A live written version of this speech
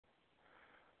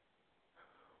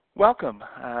Welcome.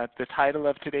 The title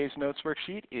of today's notes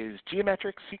worksheet is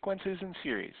Geometric Sequences and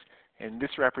Series, and this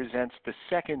represents the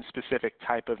second specific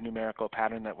type of numerical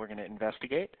pattern that we're going to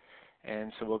investigate.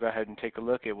 And so we'll go ahead and take a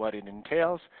look at what it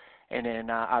entails, and then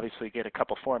obviously get a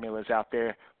couple formulas out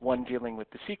there, one dealing with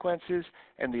the sequences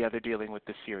and the other dealing with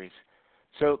the series.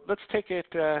 So let's take it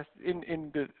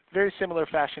in the very similar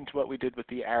fashion to what we did with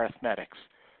the arithmetics.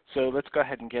 So let's go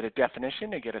ahead and get a definition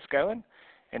to get us going,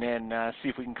 and then see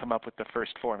if we can come up with the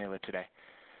first formula today.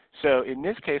 So in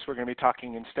this case, we're going to be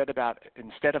talking instead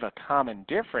of a common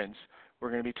difference,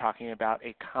 we're going to be talking about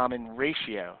a common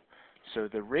ratio. So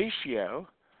the ratio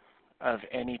of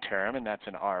any term, and that's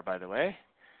an R by the way,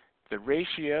 the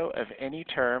ratio of any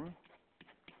term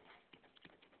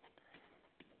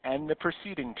and the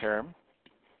preceding term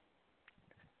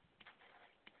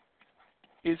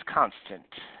is constant.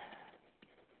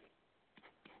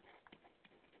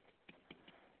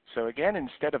 So again,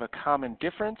 instead of a common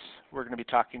difference, we're going to be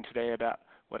talking today about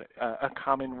what a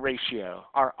common ratio,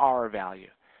 our R value.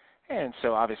 And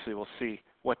so obviously we'll see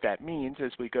what that means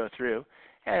as we go through.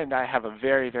 And I have a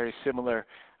very, very similar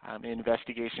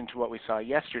investigation to what we saw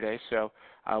yesterday. So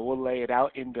we'll lay it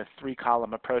out in the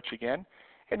three-column approach again.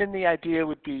 And then the idea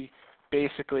would be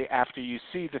basically after you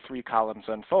see the three columns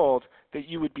unfold, that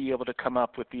you would be able to come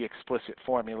up with the explicit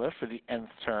formula for the nth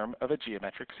term of a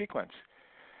geometric sequence.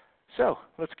 So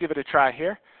let's give it a try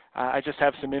here. I just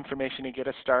have some information to get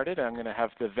us started. I'm going to have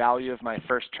the value of my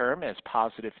first term as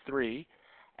positive 3,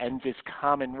 and this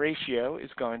common ratio is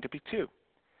going to be 2.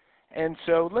 And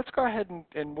so let's go ahead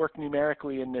and work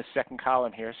numerically in this second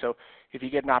column here. So if you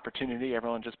get an opportunity,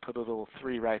 everyone just put a little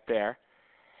 3 right there.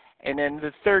 And then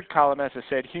the third column, as I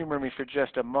said, humor me for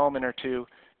just a moment or two.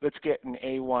 Let's get an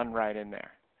A1 right in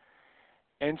there.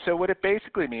 And so what it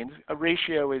basically means, a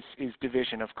ratio is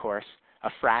division, of course, a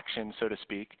fraction, so to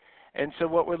speak. And so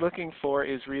what we're looking for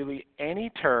is really any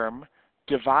term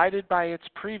divided by its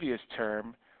previous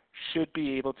term should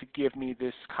be able to give me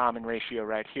this common ratio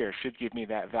right here, should give me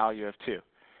that value of 2.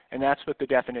 And that's what the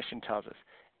definition tells us.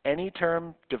 Any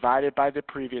term divided by the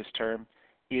previous term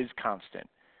is constant.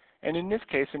 And in this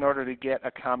case, in order to get a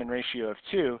common ratio of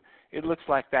 2, it looks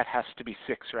like that has to be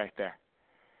 6 right there.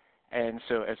 And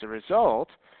so as a result,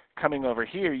 coming over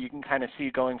here, you can kind of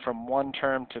see going from one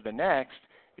term to the next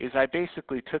is I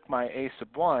basically took my a sub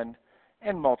 1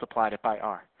 and multiplied it by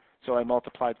r. So I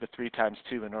multiplied the 3 times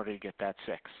 2 in order to get that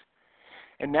 6.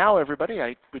 And now everybody,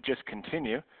 I would just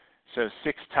continue. So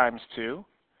 6 times 2,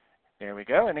 there we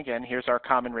go. And again, here's our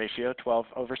common ratio, 12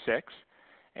 over 6.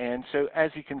 And so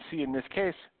as you can see in this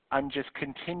case, I'm just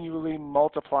continually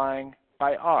multiplying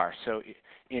by r. So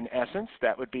in essence,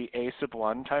 that would be a sub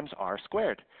 1 times r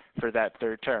squared for that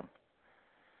third term.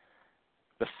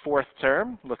 The fourth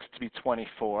term looks to be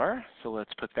 24, so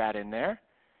let's put that in there.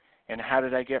 And how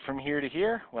did I get from here to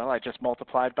here? Well, I just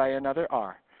multiplied by another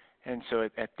r. And so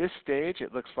at this stage,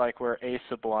 it looks like we're a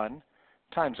sub 1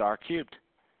 times r cubed.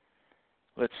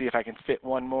 Let's see if I can fit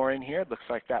one more in here. It looks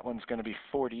like that one's going to be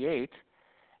 48.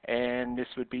 And this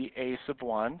would be a sub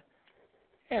 1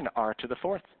 and r to the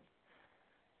fourth.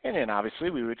 And then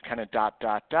obviously we would kind of dot,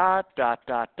 dot, dot, dot,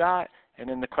 dot, dot. And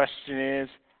then the question is,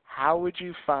 how would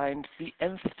you find the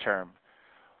nth term?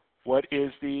 What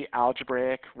is the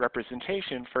algebraic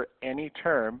representation for any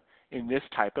term in this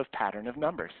type of pattern of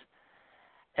numbers?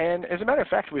 And as a matter of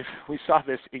fact, we saw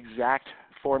this exact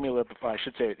formula, I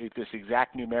should say this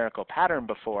exact numerical pattern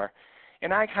before,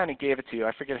 and I kind of gave it to you.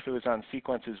 I forget if it was on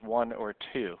sequences 1 or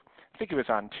 2. I think it was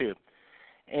on 2.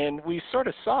 And we sort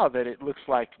of saw that it looks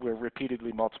like we're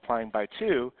repeatedly multiplying by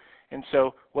 2. And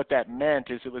so what that meant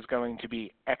is it was going to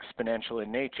be exponential in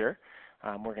nature.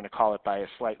 We're going to call it by a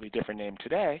slightly different name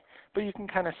today. But you can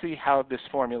kind of see how this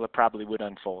formula probably would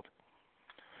unfold.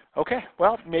 Okay,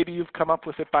 well, maybe you've come up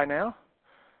with it by now.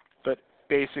 But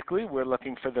basically, we're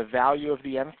looking for the value of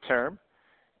the nth term.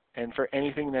 And for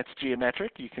anything that's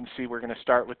geometric, you can see we're going to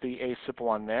start with the a sub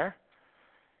 1 there.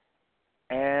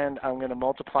 And I'm going to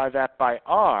multiply that by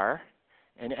r.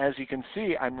 And as you can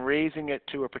see, I'm raising it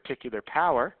to a particular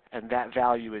power, and that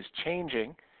value is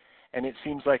changing. And it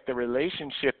seems like the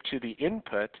relationship to the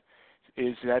input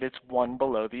is that it's 1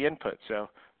 below the input. So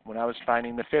when I was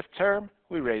finding the fifth term,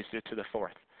 we raised it to the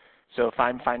fourth. So if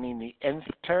I'm finding the nth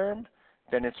term,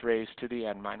 then it's raised to the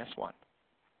n minus 1.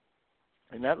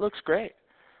 And that looks great.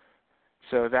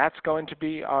 So that's going to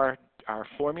be our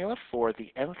formula for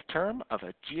the nth term of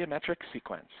a geometric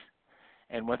sequence.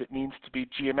 And what it means to be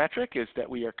geometric is that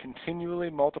we are continually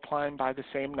multiplying by the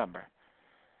same number.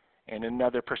 And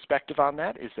another perspective on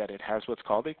that is that it has what's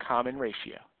called a common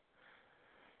ratio.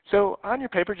 So on your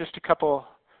paper, just a couple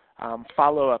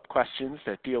follow-up questions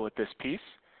that deal with this piece.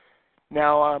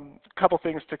 Now, a couple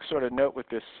things to sort of note with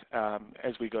this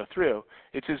as we go through.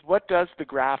 It says, what does the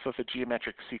graph of a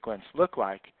geometric sequence look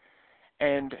like?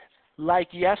 And like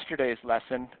yesterday's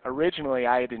lesson, originally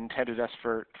I had intended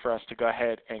for us to go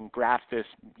ahead and graph this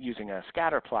using a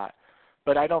scatter plot,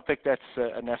 but I don't think that's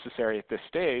necessary at this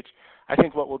stage. I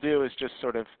think what we'll do is just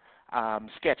sort of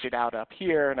sketch it out up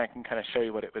here, and I can kind of show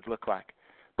you what it would look like.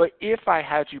 But if I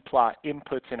had you plot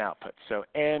inputs and outputs, so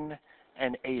n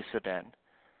and a sub n,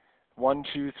 1,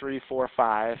 2, 3, 4,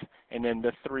 5, and then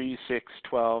the 3, 6,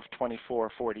 12,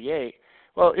 24, 48,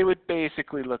 well, it would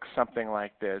basically look something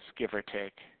like this, give or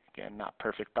take. Again, not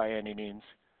perfect by any means.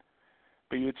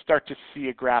 But you would start to see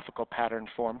a graphical pattern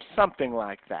form, something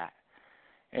like that.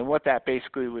 And what that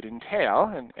basically would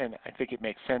entail, and I think it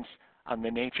makes sense on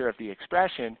the nature of the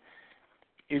expression,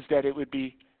 is that it would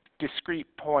be discrete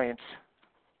points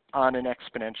on an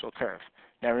exponential curve.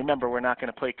 Now remember, we're not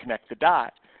going to play connect the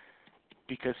dot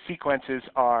because sequences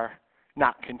are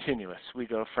not continuous. We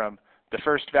go from the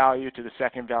first value to the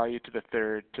second value to the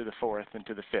third to the fourth and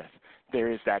to the fifth. There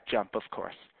is that jump, of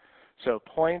course. So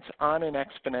points on an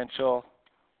exponential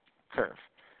curve.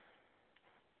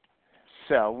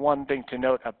 So one thing to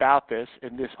note about this,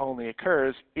 and this only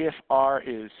occurs if r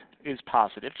is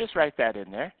positive. Just write that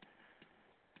in there.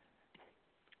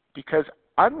 Because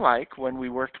unlike when we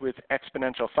worked with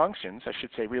exponential functions, I should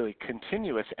say really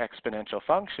continuous exponential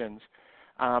functions,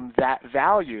 that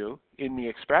value in the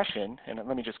expression, and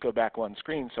let me just go back one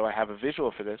screen so I have a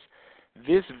visual for this.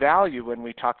 This value, when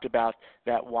we talked about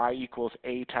that y equals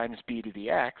a times b to the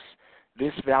x,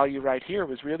 this value right here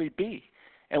was really b.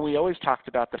 And we always talked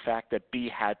about the fact that b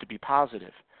had to be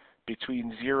positive.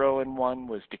 Between 0 and 1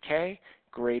 was decay,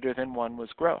 greater than 1 was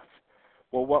growth.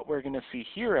 Well, what we're going to see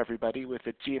here, everybody, with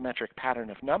a geometric pattern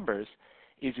of numbers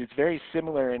is it's very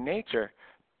similar in nature,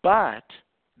 but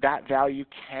that value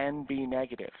can be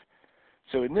negative.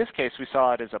 So in this case, we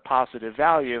saw it as a positive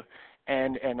value,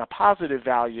 and a positive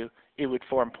value, it would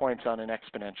form points on an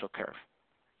exponential curve.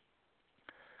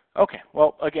 Okay,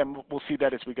 well, again, we'll see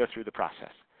that as we go through the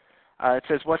process. It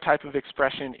says, what type of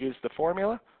expression is the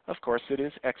formula? Of course, it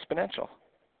is exponential.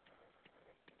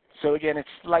 So again, it's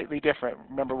slightly different.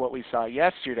 Remember what we saw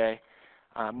yesterday.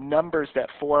 Numbers that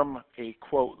form a,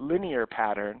 quote, linear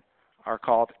pattern are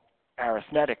called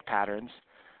arithmetic patterns.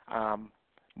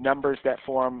 Numbers that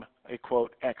form a,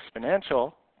 quote,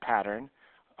 exponential pattern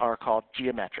are called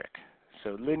geometric.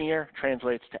 So linear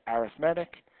translates to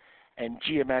arithmetic, and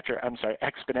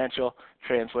exponential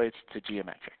translates to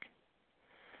geometric.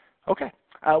 Okay,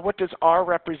 what does R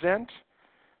represent?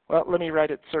 Well, let me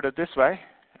write it sort of this way.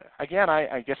 Again,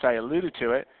 I guess I alluded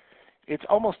to it. It's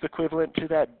almost equivalent to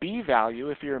that B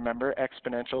value, if you remember,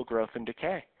 exponential growth and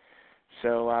decay.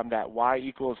 So that y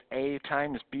equals a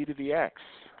times b to the x.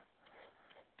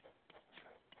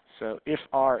 So if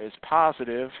R is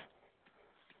positive,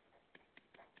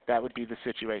 that would be the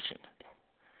situation.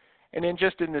 And then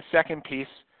just in the second piece,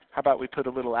 how about we put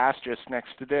a little asterisk next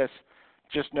to this?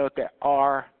 Just note that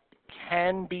R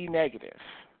can be negative.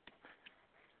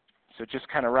 So just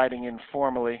kind of writing in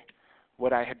formally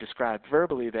what I had described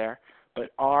verbally there,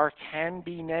 but R can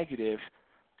be negative,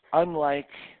 unlike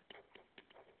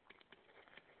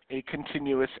a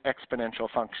continuous exponential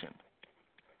function.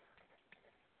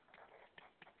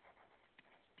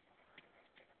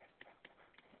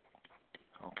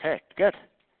 Okay, good.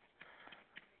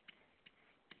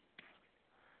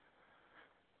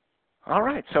 All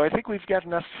right, so I think we've got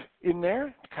enough in there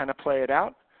to kind of play it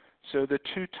out. So the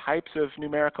two types of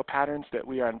numerical patterns that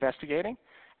we are investigating,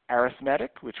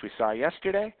 arithmetic, which we saw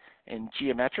yesterday, and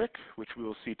geometric, which we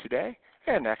will see today,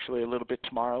 and actually a little bit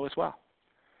tomorrow as well.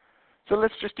 So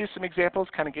let's just do some examples,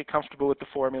 kind of get comfortable with the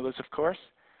formulas, of course.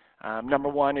 Number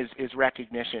one is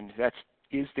recognition. That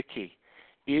is the key.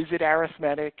 Is it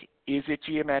arithmetic, is it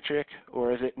geometric,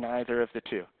 or is it neither of the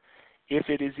two? If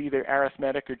it is either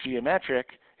arithmetic or geometric,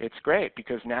 it's great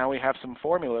because now we have some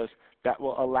formulas that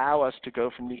will allow us to go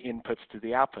from the inputs to the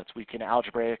outputs. We can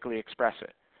algebraically express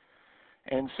it.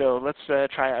 And so let's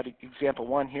try out example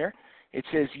one here. It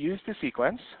says use the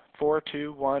sequence 4,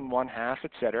 2, 1, 1/2,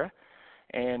 etc.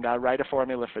 And write a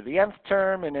formula for the nth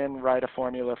term, and then write a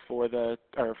formula for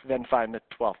then find the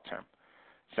 12th term.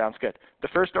 Sounds good. The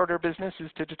first order of business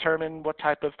is to determine what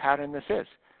type of pattern this is.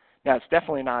 Now it's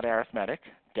definitely not arithmetic.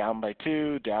 Down by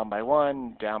 2, down by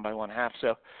 1, down by 1/2.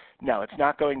 So no, it's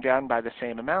not going down by the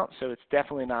same amount, so it's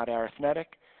definitely not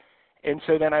arithmetic. And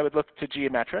so then I would look to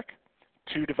geometric.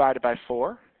 2 divided by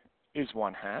 4 is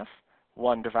 1/2.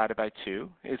 1 divided by 2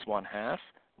 is 1/2.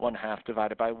 1/2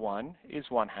 divided by 1 is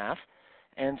 1/2.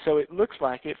 And so it looks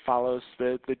like it follows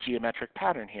the geometric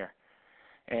pattern here.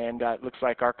 And it looks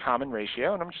like our common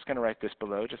ratio, and I'm just going to write this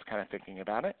below, just kind of thinking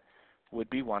about it, would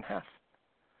be 1/2.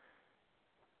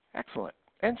 Excellent.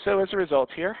 And so as a result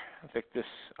here, I think this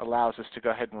allows us to go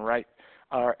ahead and write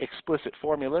our explicit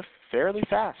formula fairly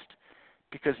fast,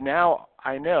 because now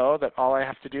I know that all I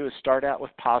have to do is start out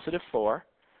with +4,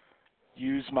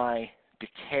 use my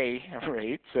decay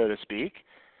rate, so to speak.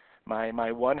 My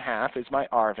 1/2 is my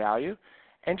R value,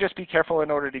 and just be careful in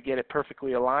order to get it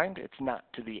perfectly aligned. It's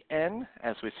not to the n,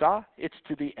 as we saw, it's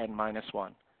to the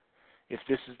n-1. If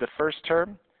this is the first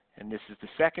term, and this is the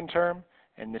second term,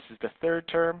 and this is the third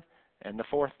term, and the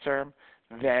fourth term,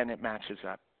 then it matches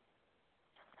up.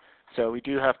 So we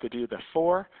do have to do the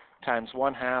 4 times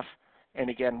 1/2, and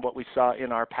again, what we saw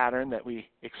in our pattern that we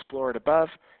explored above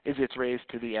is it's raised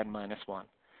to the n-1.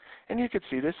 And you could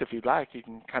see this if you'd like. You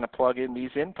can kind of plug in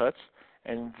these inputs,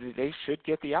 and they should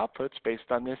get the outputs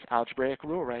based on this algebraic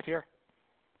rule right here.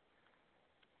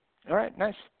 All right,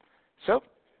 nice. So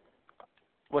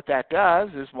what that does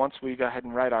is once we go ahead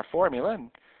and write our formula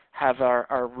and have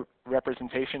our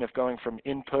representation of going from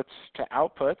inputs to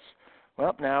outputs,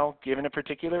 well, now given a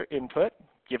particular input,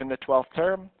 given the 12th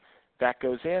term, that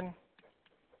goes in.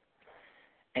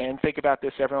 And think about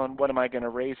this, everyone. What am I going to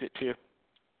raise it to?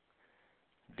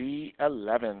 The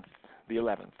 11th. The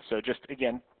 11th. So just,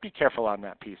 again, be careful on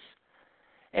that piece.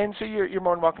 And so you're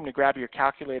more than welcome to grab your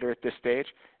calculator at this stage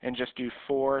and just do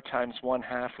 4 times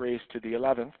 1/2 raised to the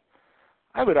 11th.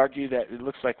 I would argue that it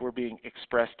looks like we're being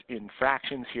expressed in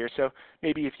fractions here, so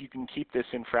maybe if you can keep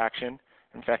this in fraction.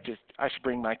 In fact, I should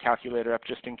bring my calculator up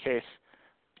just in case.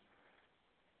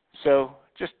 So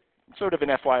just sort of an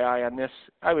FYI on this,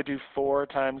 I would do 4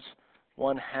 times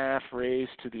 1/2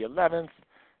 raised to the 11th,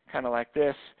 kind of like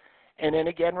this. And then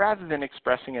again, rather than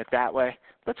expressing it that way,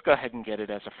 let's go ahead and get it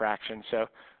as a fraction. So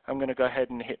I'm going to go ahead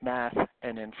and hit math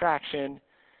and then fraction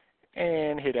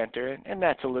and hit enter, and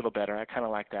that's a little better. I kind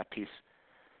of like that piece.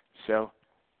 So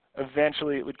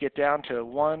eventually it would get down to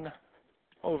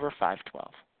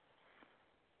 1/512.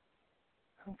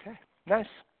 Okay, nice.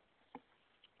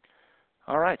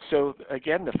 All right, so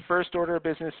again, the first order of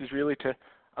business is really to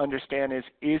understand is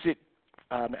it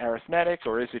arithmetic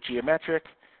or is it geometric,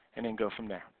 and then go from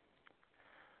there.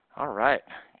 All right,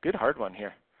 good hard one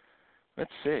here.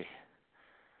 Let's see.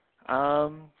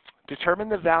 Determine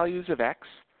the values of x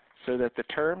so that the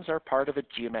terms are part of a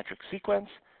geometric sequence,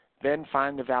 then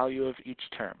find the value of each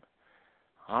term.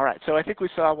 All right, so I think we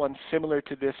saw one similar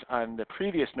to this on the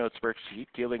previous notes worksheet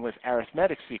dealing with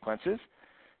arithmetic sequences.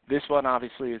 This one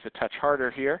obviously is a touch harder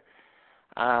here.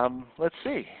 Let's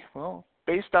see. Well,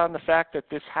 based on the fact that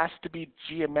this has to be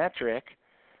geometric,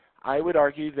 I would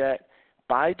argue that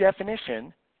by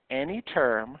definition, any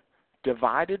term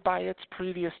divided by its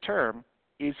previous term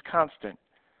is constant.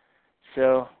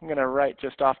 So I'm going to write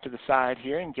just off to the side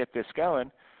here and get this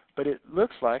going. But it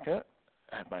looks like, I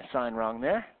had my sign wrong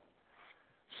there.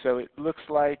 So it looks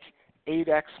like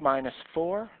 8x minus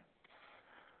 4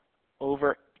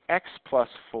 over x plus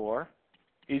 4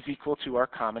 is equal to our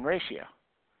common ratio.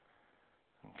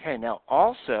 Okay, now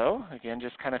also, again,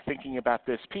 just kind of thinking about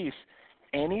this piece,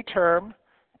 any term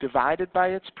divided by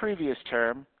its previous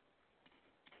term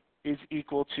is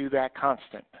equal to that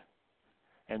constant.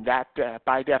 And that,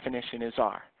 by definition, is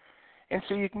r. And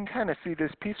so you can kind of see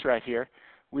this piece right here.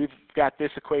 We've got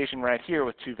this equation right here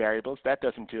with 2 variables. That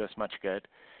doesn't do us much good.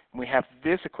 And we have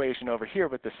this equation over here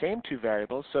with the same 2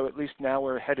 variables, so at least now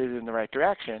we're headed in the right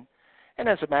direction. And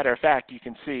as a matter of fact, you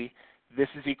can see this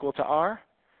is equal to r,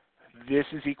 this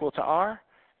is equal to r,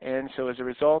 and so as a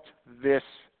result, this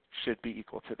should be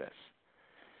equal to this.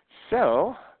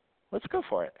 So let's go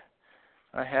for it.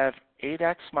 I have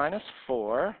 8x minus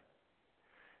 4,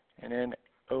 and then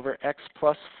over x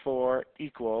plus 4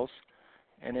 equals,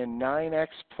 and then 9x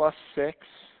plus 6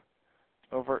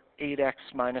 over 8x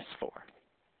minus 4.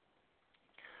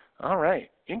 All right,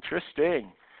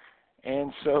 interesting.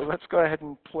 And so let's go ahead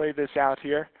and play this out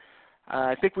here.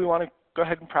 I think we want to go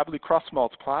ahead and probably cross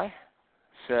multiply.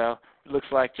 So it looks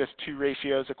like just 2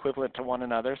 ratios equivalent to one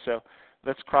another. So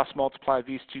let's cross multiply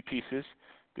these 2 pieces.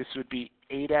 This would be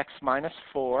 8x minus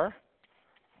 4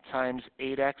 times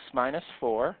 8x minus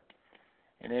 4,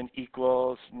 and then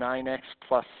equals 9x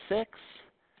plus 6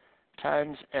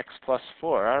 times x plus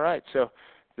 4. All right, so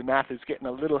the math is getting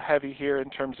a little heavy here in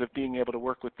terms of being able to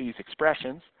work with these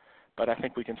expressions, but I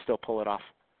think we can still pull it off.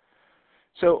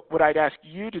 So what I'd ask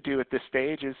you to do at this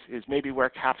stage is maybe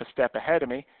work half a step ahead of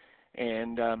me,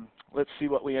 and let's see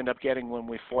what we end up getting when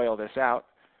we FOIL this out.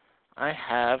 I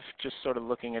have, just sort of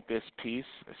looking at this piece,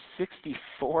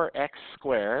 64x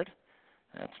squared.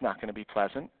 That's not going to be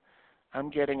pleasant. I'm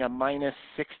getting a minus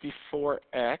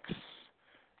 64x,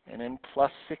 and then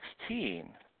plus 16.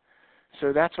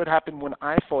 So that's what happened when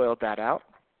I FOILed that out.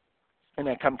 And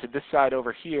I come to this side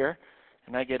over here,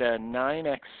 and I get a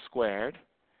 9x squared.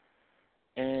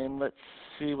 And let's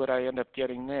see what I end up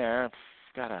getting there. I've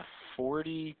got a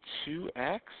 42x.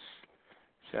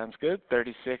 Sounds good.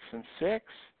 36 and 6.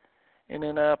 And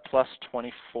then a plus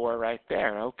 24 right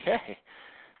there. Okay.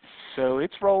 So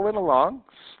it's rolling along,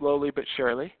 slowly but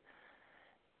surely.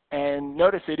 And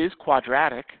notice it is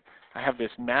quadratic. I have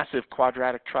this massive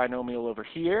quadratic trinomial over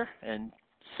here, and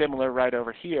similar right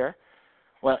over here.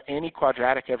 Well, any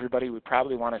quadratic, everybody, we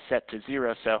probably want to set to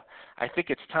 0. So I think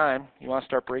it's time. You want to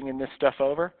start bringing this stuff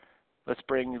over? Let's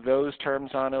bring those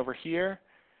terms on over here,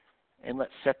 and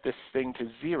let's set this thing to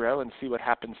 0 and see what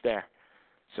happens there.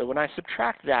 So when I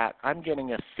subtract that, I'm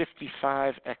getting a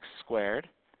 55x squared.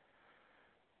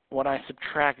 When I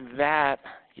subtract that,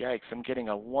 yikes, I'm getting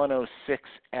a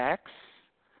 106x.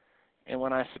 And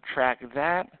when I subtract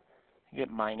that, I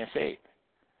get minus 8.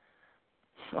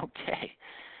 Okay,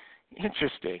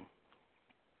 interesting.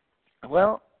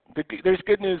 Well, there's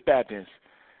good news, bad news.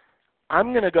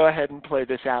 I'm going to go ahead and play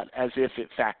this out as if it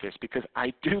factors, because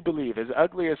I do believe, as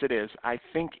ugly as it is, I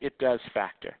think it does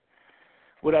factor.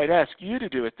 What I'd ask you to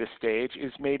do at this stage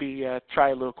is maybe try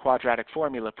a little quadratic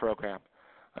formula program.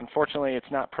 Unfortunately,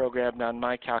 it's not programmed on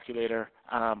my calculator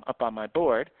up on my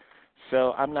board,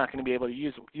 so I'm not going to be able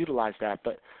to utilize that.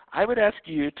 But I would ask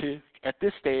you to, at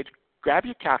this stage, grab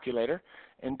your calculator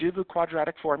and do the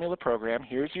quadratic formula program.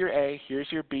 Here's your A,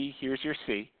 here's your B, here's your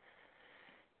C.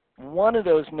 One of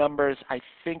those numbers I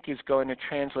think is going to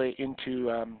translate into,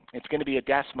 it's going to be a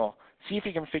decimal. See if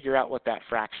you can figure out what that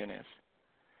fraction is.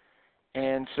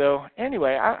 And so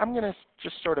anyway, I'm going to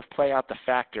just sort of play out the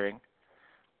factoring.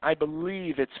 I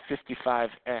believe it's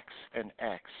 55x and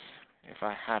x, if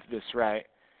I have this right.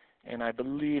 And I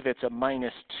believe it's a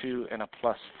minus 2 and a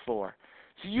plus 4.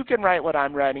 So you can write what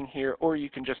I'm writing here, or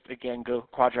you can just, again, go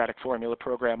quadratic formula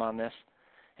program on this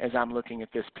as I'm looking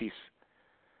at this piece.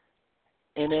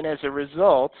 And then as a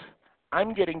result,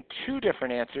 I'm getting two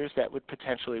different answers that would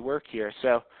potentially work here.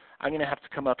 So I'm going to have to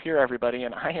come up here, everybody,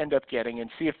 and I end up getting, and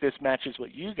see if this matches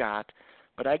what you got,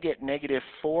 but I get negative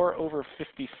 4 over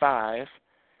 55,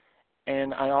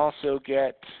 and I also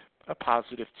get a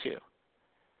positive 2.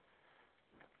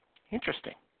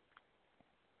 Interesting.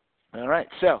 All right,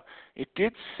 so it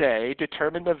did say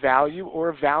determine the value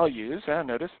or values.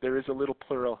 Notice there is a little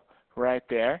plural right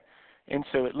there. And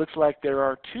so it looks like there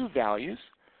are two values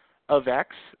of x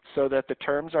so that the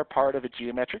terms are part of a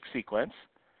geometric sequence.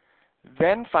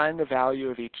 Then find the value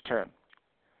of each term.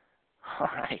 All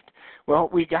right. Well,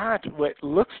 we got what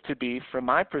looks to be, from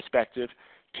my perspective,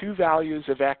 two values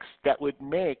of x that would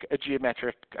make a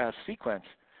geometric sequence.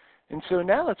 And so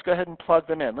now let's go ahead and plug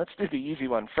them in. Let's do the easy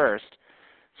one first.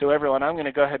 So everyone, I'm going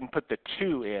to go ahead and put the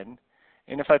 2 in.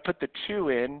 And if I put the 2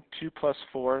 in, 2 plus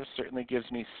 4 certainly gives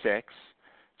me 6.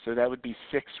 So that would be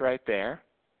 6 right there.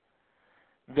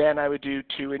 Then I would do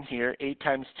 2 in here. 8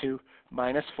 times 2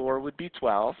 minus 4 would be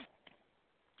 12.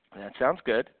 That sounds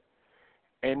good.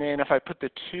 And then if I put the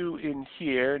 2 in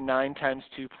here, 9 times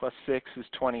 2 plus 6 is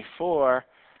 24.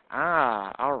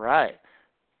 All right.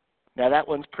 Now that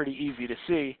one's pretty easy to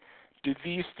see. Do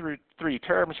these three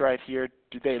terms right here,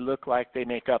 do they look like they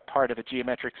make up part of a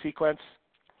geometric sequence?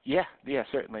 Yeah,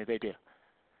 certainly they do.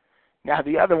 Now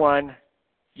the other one,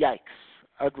 yikes,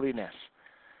 ugliness.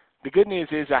 The good news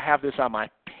is I have this on my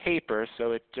paper,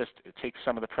 so it takes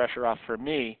some of the pressure off for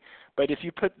me. But if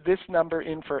you put this number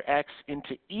in for x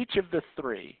into each of the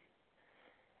three,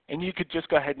 and you could just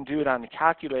go ahead and do it on the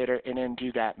calculator and then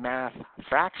do that math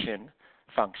fraction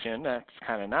function, that's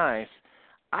kind of nice,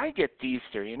 I get these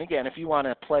three. And again, if you want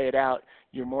to play it out,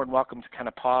 you're more than welcome to kind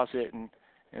of pause it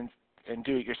and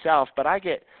do it yourself. But I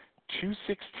get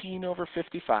 216 over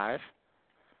 55.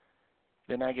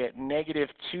 Then I get negative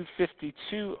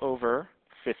 252 over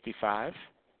 55.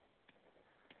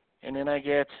 And then I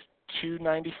get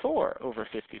 294 over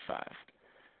 55.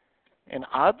 And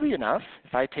oddly enough,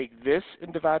 if I take this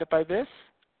and divide it by this,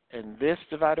 and this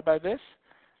divided by this,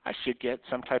 I should get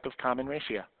some type of common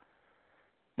ratio.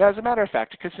 Now, as a matter of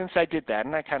fact, because since I did that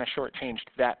and I kind of shortchanged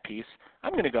that piece,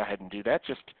 I'm going to go ahead and do that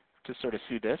just to sort of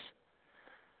see this.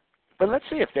 But let's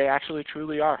see if they actually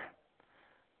truly are.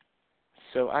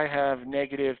 So I have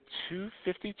negative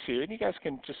 252, and you guys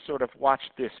can just sort of watch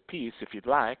this piece if you'd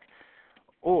like,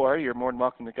 or you're more than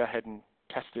welcome to go ahead and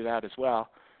test it out as well.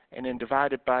 And then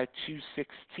divide it by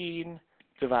 216,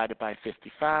 divided by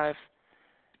 55.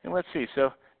 And let's see,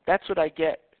 so that's what I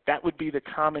get. That would be the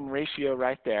common ratio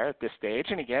right there at this stage.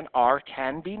 And again, R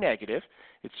can be negative.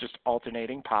 It's just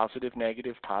alternating positive,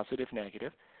 negative, positive,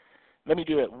 negative. Let me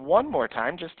do it one more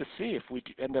time just to see if we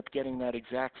end up getting that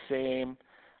exact same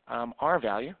R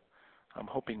value. I'm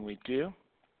hoping we do.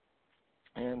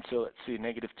 And so let's see,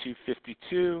 negative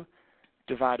 252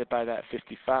 divided by that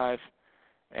 55.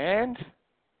 And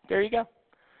there you go.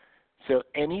 So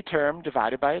any term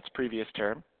divided by its previous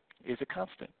term is a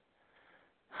constant.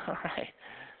 All right.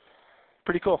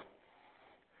 Pretty cool.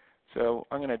 So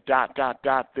I'm going to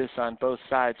dot this on both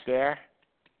sides there.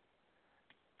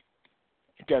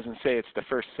 It doesn't say it's the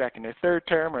first, second, or third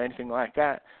term or anything like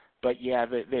that, but yeah,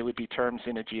 they would be terms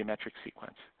in a geometric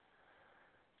sequence.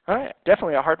 All right,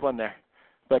 definitely a hard one there.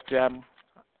 But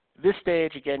this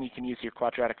stage, again, you can use your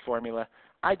quadratic formula.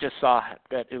 I just saw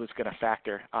that it was going to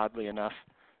factor, oddly enough,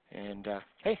 and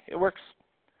hey, it works.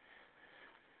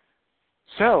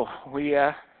 So we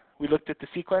looked at the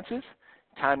sequences.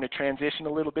 Time to transition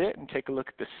a little bit and take a look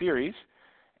at the series.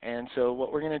 And so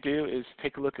what we're going to do is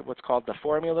take a look at what's called the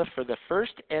formula for the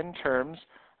first n terms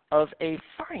of a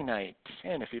finite,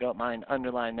 and if you don't mind,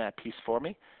 underline that piece for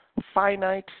me,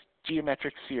 finite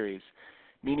geometric series,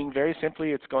 meaning very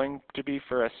simply it's going to be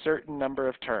for a certain number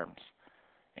of terms.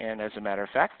 And as a matter of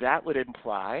fact, that would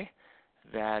imply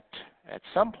that at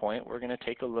some point we're going to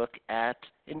take a look at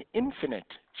an infinite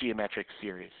geometric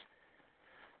series.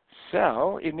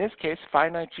 So in this case,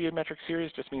 finite geometric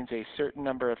series just means a certain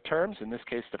number of terms, in this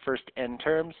case the first n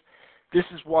terms. This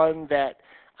is one that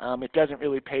it doesn't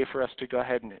really pay for us to go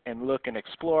ahead and look and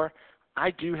explore.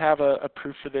 I do have a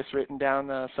proof for this written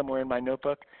down somewhere in my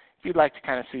notebook. If you'd like to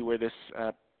kind of see where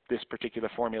this particular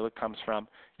formula comes from,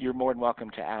 you're more than welcome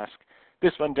to ask.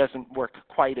 This one doesn't work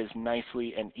quite as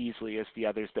nicely and easily as the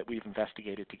others that we've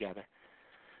investigated together.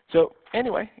 So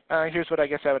anyway, here's what I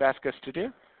guess I would ask us to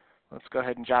do. Let's go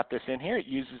ahead and jot this in here. It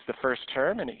uses the first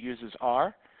term and it uses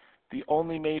R. The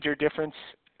only major difference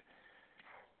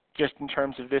just in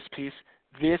terms of this piece,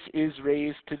 this is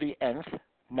raised to the nth,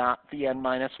 not the n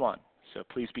minus 1. So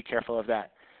please be careful of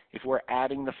that. If we're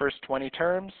adding the first 20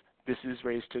 terms, this is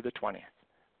raised to the 20th.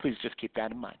 Please just keep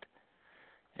that in mind.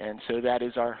 And so that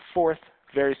is our fourth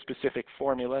very specific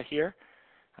formula here,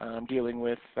 dealing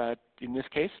with, in this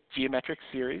case, geometric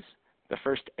series, the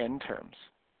first n terms.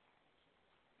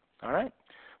 All right.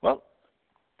 Well,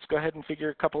 let's go ahead and figure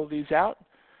a couple of these out.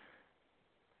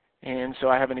 And so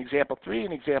I have an example 3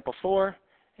 and example 4,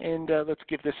 and let's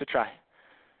give this a try.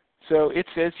 So it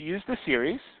says use the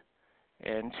series,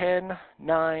 and 10,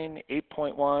 9,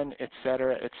 8.1,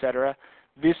 etc., etc.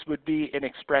 This would be an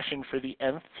expression for the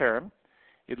nth term.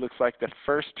 It looks like the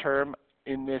first term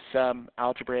in this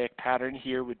algebraic pattern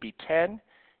here would be 10,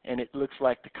 and it looks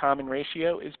like the common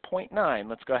ratio is 0.9.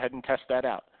 Let's go ahead and test that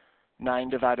out. 9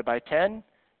 divided by 10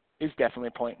 is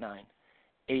definitely 0.9.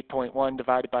 8.1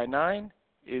 divided by 9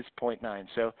 is 0.9.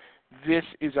 So this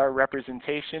is our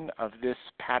representation of this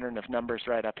pattern of numbers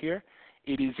right up here.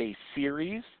 It is a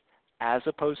series as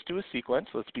opposed to a sequence.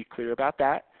 Let's be clear about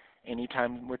that.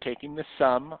 Anytime we're taking the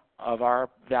sum of our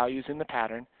values in the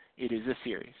pattern, it is a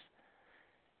series.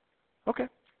 Okay,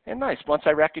 and nice. Once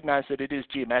I recognize that it is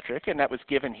geometric, and that was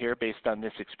given here based on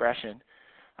this expression,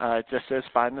 it just says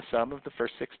find the sum of the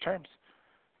first 6 terms.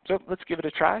 So let's give it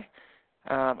a try.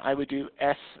 I would do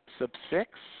S sub 6,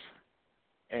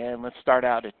 and let's start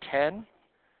out at 10.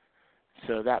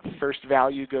 So that first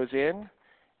value goes in,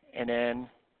 and then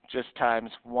just times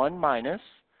 1 minus,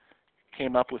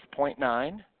 came up with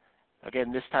 0.9.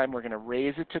 Again, this time we're going to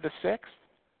raise it to the 6th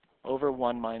over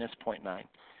 1 minus 0.9.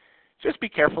 Just be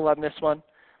careful on this one,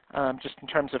 just in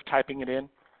terms of typing it in.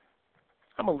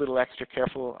 I'm a little extra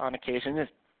careful on occasion.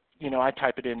 You know, I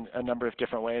type it in a number of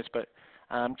different ways, but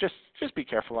just be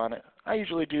careful on it. I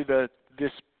usually do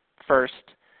this first,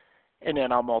 and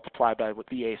then I'll multiply by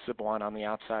the a sub 1 on the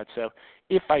outside. So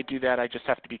if I do that, I just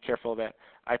have to be careful that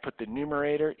I put the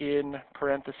numerator in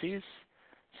parentheses,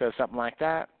 so something like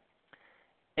that,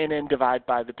 and then divide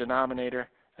by the denominator.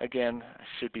 Again, I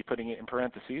should be putting it in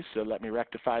parentheses, so let me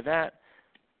rectify that.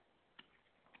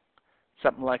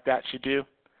 Something like that should do.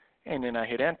 And then I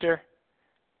hit enter,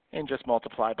 and just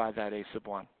multiply by that a sub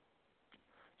 1.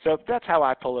 So that's how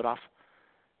I pull it off.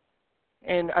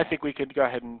 And I think we could go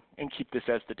ahead and keep this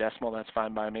as the decimal. That's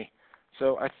fine by me.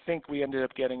 So I think we ended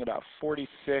up getting about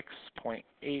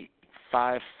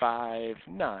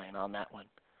 46.8559 on that one.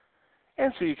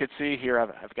 And so you could see here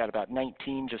I've got about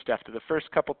 19 just after the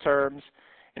first couple terms,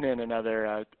 and then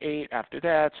another 8 after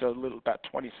that, so a little about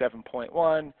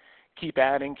 27.1. Keep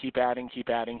adding, keep adding, keep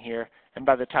adding here, and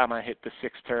by the time I hit the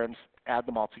 6 terms, add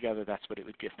them all together, that's what it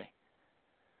would give me.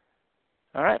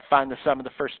 All right, find the sum of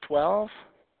the first 12.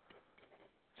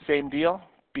 Same deal.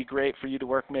 Be great for you to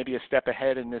work maybe a step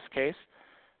ahead in this case.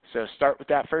 So start with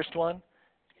that first one,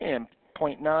 and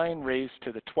 0.9 raised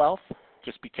to the 12th,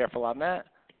 just be careful on that,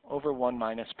 over 1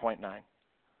 minus 0.9.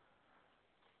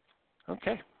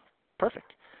 Okay,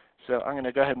 perfect. So I'm going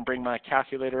to go ahead and bring my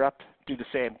calculator up, do the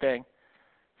same thing.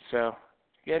 So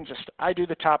again, I do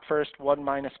the top first, 1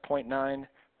 minus 0.9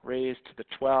 raised to the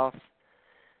 12th,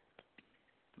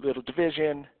 little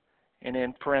division, and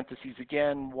in parentheses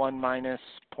again, 1 minus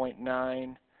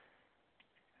 0.9,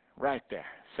 right there.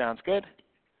 Sounds good?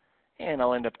 And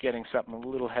I'll end up getting something a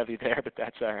little heavy there, but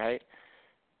that's all right.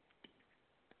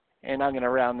 And I'm going to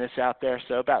round this out there,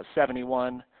 so about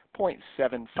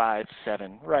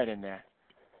 71.757, right in there.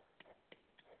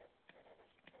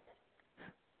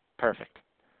 Perfect.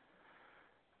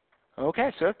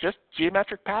 Okay, so just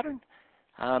geometric pattern.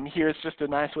 Here's just a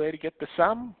nice way to get the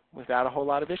sum without a whole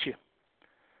lot of issue.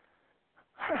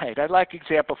 All right, I like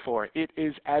example 4. It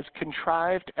is as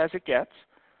contrived as it gets,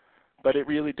 but it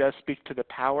really does speak to the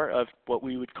power of what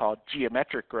we would call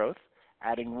geometric growth,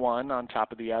 adding one on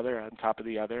top of the other,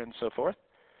 and so forth.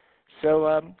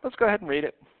 So let's go ahead and read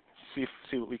it, see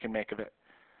what we can make of it.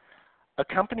 A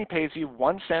company pays you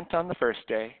 1 cent on the first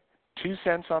day, 2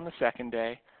 cents on the second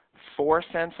day, 4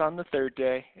 cents on the third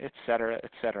day, etc.,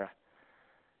 etc.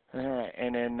 All right,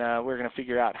 and then we're going to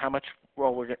figure out how much.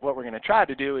 Well, what we're going to try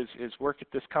to do is work at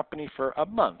this company for a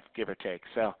month, give or take.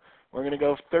 So we're going to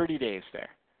go 30 days there.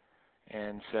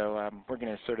 And so we're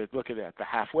going to sort of look at it at the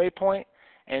halfway point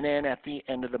and then at the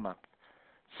end of the month.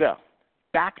 So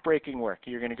back-breaking work.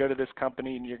 You're going to go to this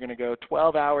company and you're going to go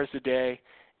 12 hours a day,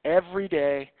 every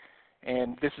day,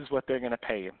 and this is what they're going to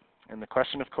pay you. And the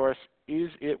question, of course, is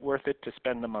it worth it to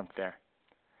spend the month there?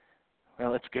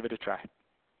 Well, let's give it a try.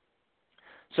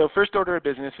 So first order of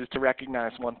business is to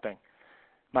recognize one thing.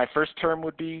 My first term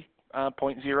would be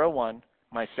 0.01.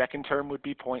 My second term would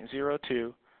be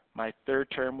 0.02. My third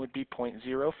term would be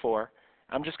 0.04.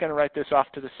 I'm just going to write this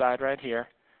off to the side right here.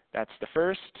 That's the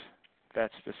first,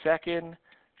 that's the second,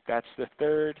 that's the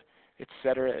third,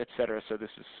 etc., etc. So this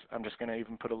is, I'm just going to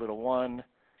even put a little 1,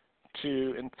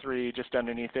 2, and 3 just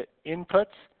underneath it. Inputs,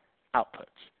 outputs.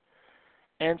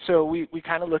 And so we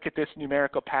kind of look at this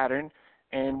numerical pattern,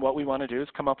 and what we want to do is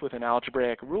come up with an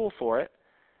algebraic rule for it.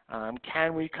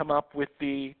 Can we come up with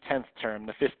the 10th term,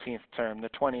 the 15th term, the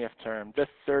 20th term, the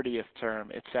 30th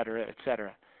term, etc.,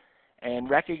 etc.? And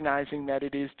recognizing that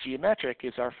it is geometric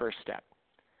is our first step.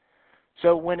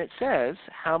 So when it says,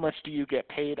 how much do you get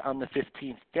paid on the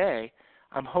 15th day,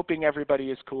 I'm hoping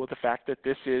everybody is cool with the fact that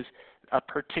this is a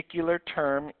particular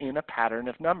term in a pattern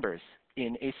of numbers,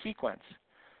 in a sequence.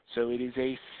 So it is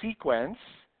a sequence,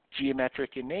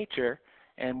 geometric in nature,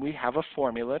 and we have a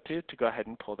formula to go ahead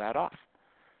and pull that off.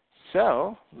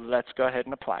 So let's go ahead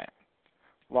and apply it.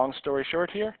 Long story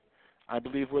short here, I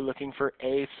believe we're looking for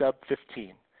a sub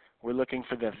 15. We're looking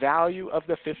for the value of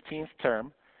the 15th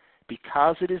term.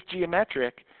 Because it is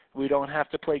geometric, we don't have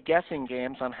to play guessing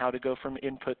games on how to go from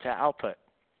input to output.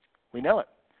 We know it.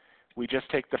 We just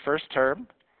take the first term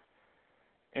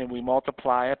and we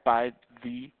multiply it by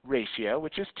the ratio,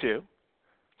 which is 2.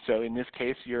 So in this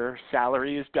case, your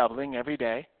salary is doubling every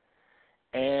day.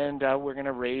 And we're going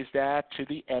to raise that to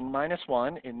the n minus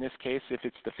 1. In this case, if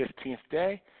it's the 15th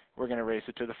day, we're going to raise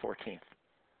it to the 14th.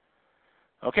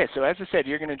 Okay, so as I said,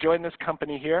 you're going to join this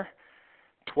company here,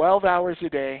 12 hours a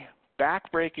day,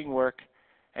 back-breaking work,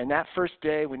 and that first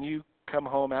day when you come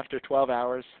home after 12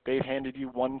 hours, they've handed you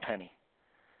 1 penny.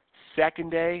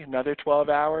 Second day, another 12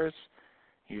 hours,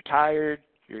 you're tired,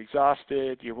 you're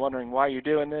exhausted, you're wondering why you're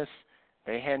doing this,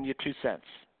 they hand you 2 cents.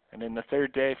 And then the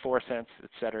third day, 4 cents,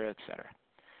 etc., etc.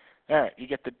 All right, you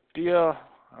get the deal.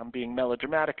 I'm being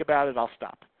melodramatic about it. I'll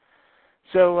stop.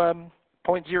 So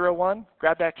 0.01,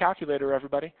 grab that calculator,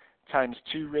 everybody, times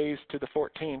 2 raised to the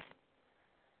 14th.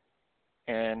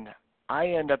 And I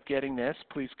end up getting this.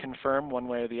 Please confirm one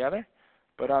way or the other.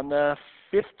 But on the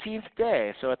 15th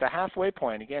day, so at the halfway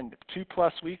point, again,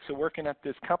 2+ weeks of working at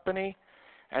this company,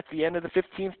 at the end of the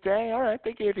 15th day, all right,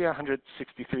 they gave you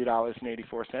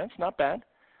 $163.84. Not bad.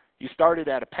 You started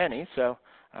at a penny, so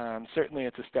certainly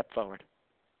it's a step forward.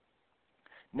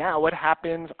 Now, what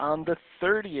happens on the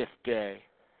 30th day?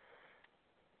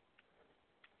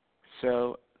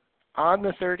 So on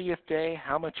the 30th day,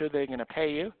 how much are they going to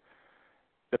pay you?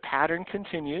 The pattern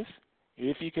continues.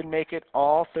 If you can make it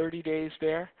all 30 days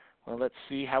there, well, let's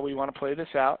see how we want to play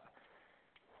this out.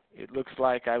 It looks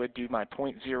like I would do my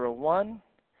 0.01,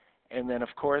 and then,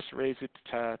 of course, raise it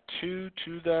to 2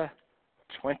 to the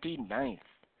 29th.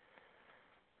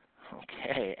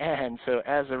 Okay, and so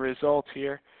as a result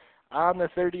here, on the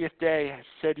 30th day, I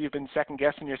said you've been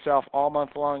second-guessing yourself all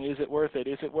month long. Is it worth it?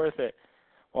 Is it worth it?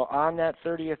 Well, on that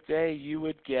 30th day, you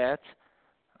would get,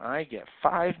 I get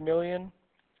 $5,000,000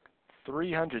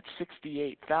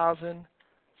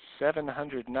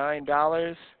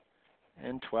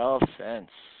 $368,709.12.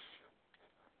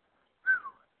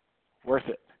 Worth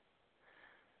it.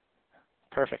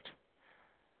 Perfect.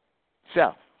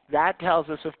 So that tells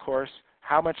us, of course,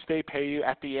 how much they pay you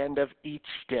at the end of each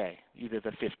day, either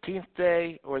the 15th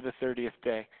day or the 30th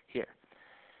day here.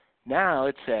 Now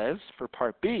it says, for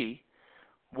Part B,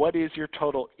 what is your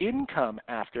total income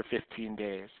after 15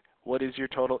 days? What is your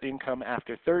total income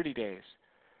after 30 days?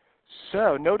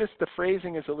 So notice the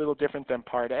phrasing is a little different than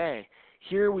Part A.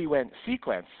 Here we went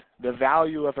sequence, the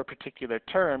value of a particular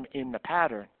term in the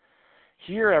pattern.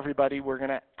 Here, everybody, we're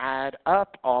going to add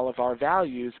up all of our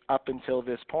values up until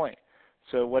this point.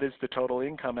 So what is the total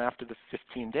income after the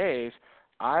 15 days?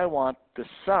 I want the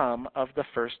sum of the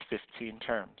first 15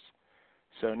 terms.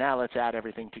 So now let's add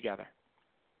everything together.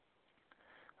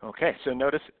 Okay, so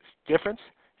notice difference,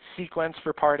 sequence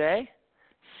for Part A,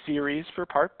 series for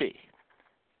Part B.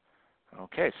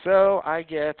 Okay, so I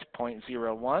get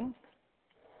 0.01,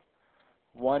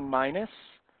 1 minus,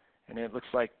 and it looks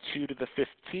like 2 to the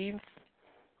 15th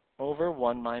over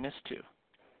 1 minus 2.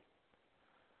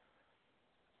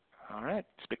 All right,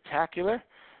 spectacular.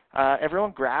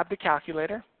 Everyone grab the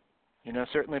calculator.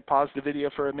 Certainly pause the video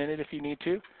for a minute if you need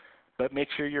to, but make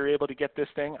sure you're able to get this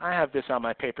thing. I have this on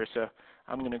my paper, so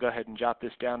I'm going to go ahead and jot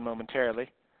this down momentarily.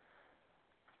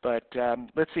 But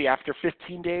let's see, after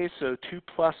 15 days, so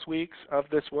 2+ weeks of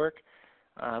this work,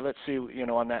 let's see,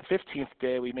 on that 15th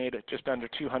day, we made it just under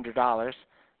 $200.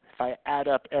 If I add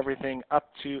up everything up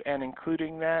to and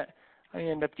including that, I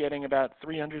end up getting about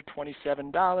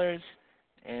 $327.67.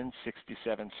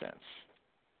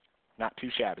 Not too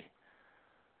shabby.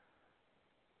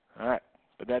 All right,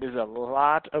 but that is a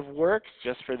lot of work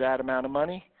just for that amount of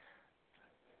money.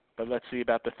 But let's see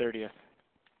about the 30th.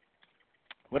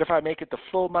 What if I make it the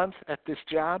full month at this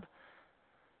job?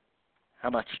 How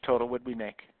much total would we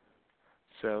make?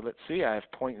 So let's see, I have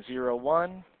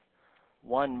 0.01,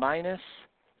 1 minus,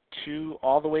 2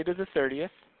 all the way to the 30th,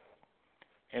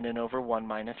 and then over 1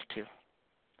 minus 2.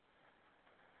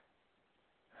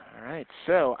 All right,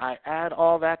 so I add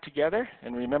all that together,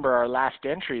 and remember our last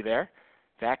entry there.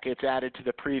 That gets added to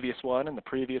the previous one, and the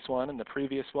previous one, and the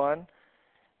previous one.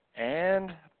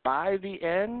 And by the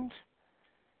end,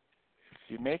 if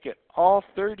you make it all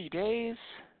 30 days,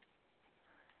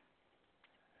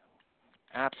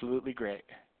 absolutely great.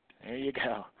 There you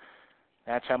go.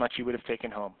 That's how much you would have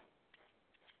taken home.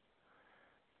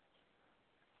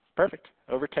 Perfect.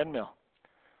 Over 10 mil.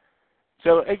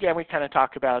 So again, we kind of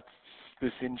talk about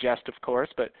this in jest, of course,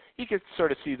 but you can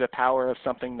sort of see the power of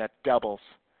something that doubles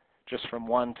just from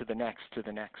one to the next to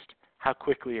the next, how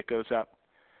quickly it goes up.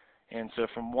 And so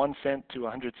from 1 cent to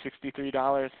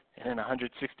 $163, and then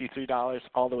 $163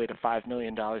 all the way to $5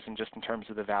 million in terms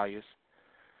of the values.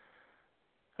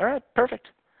 All right, perfect.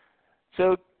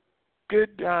 So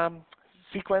good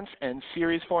sequence and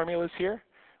series formulas here,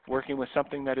 working with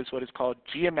something that is what is called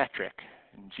geometric.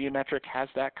 And geometric has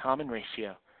that common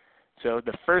ratio. So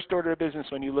the first order of business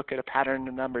when you look at a pattern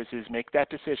of numbers is make that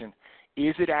decision.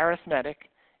 Is it arithmetic?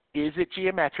 Is it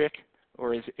geometric?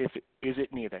 Or is it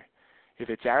neither? If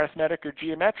it's arithmetic or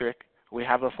geometric, we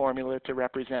have a formula to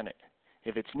represent it.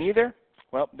 If it's neither,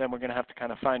 well, then we're going to have to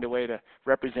kind of find a way to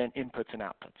represent inputs and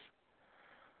outputs.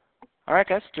 All right,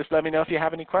 guys, just let me know if you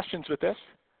have any questions with this.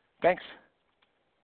 Thanks.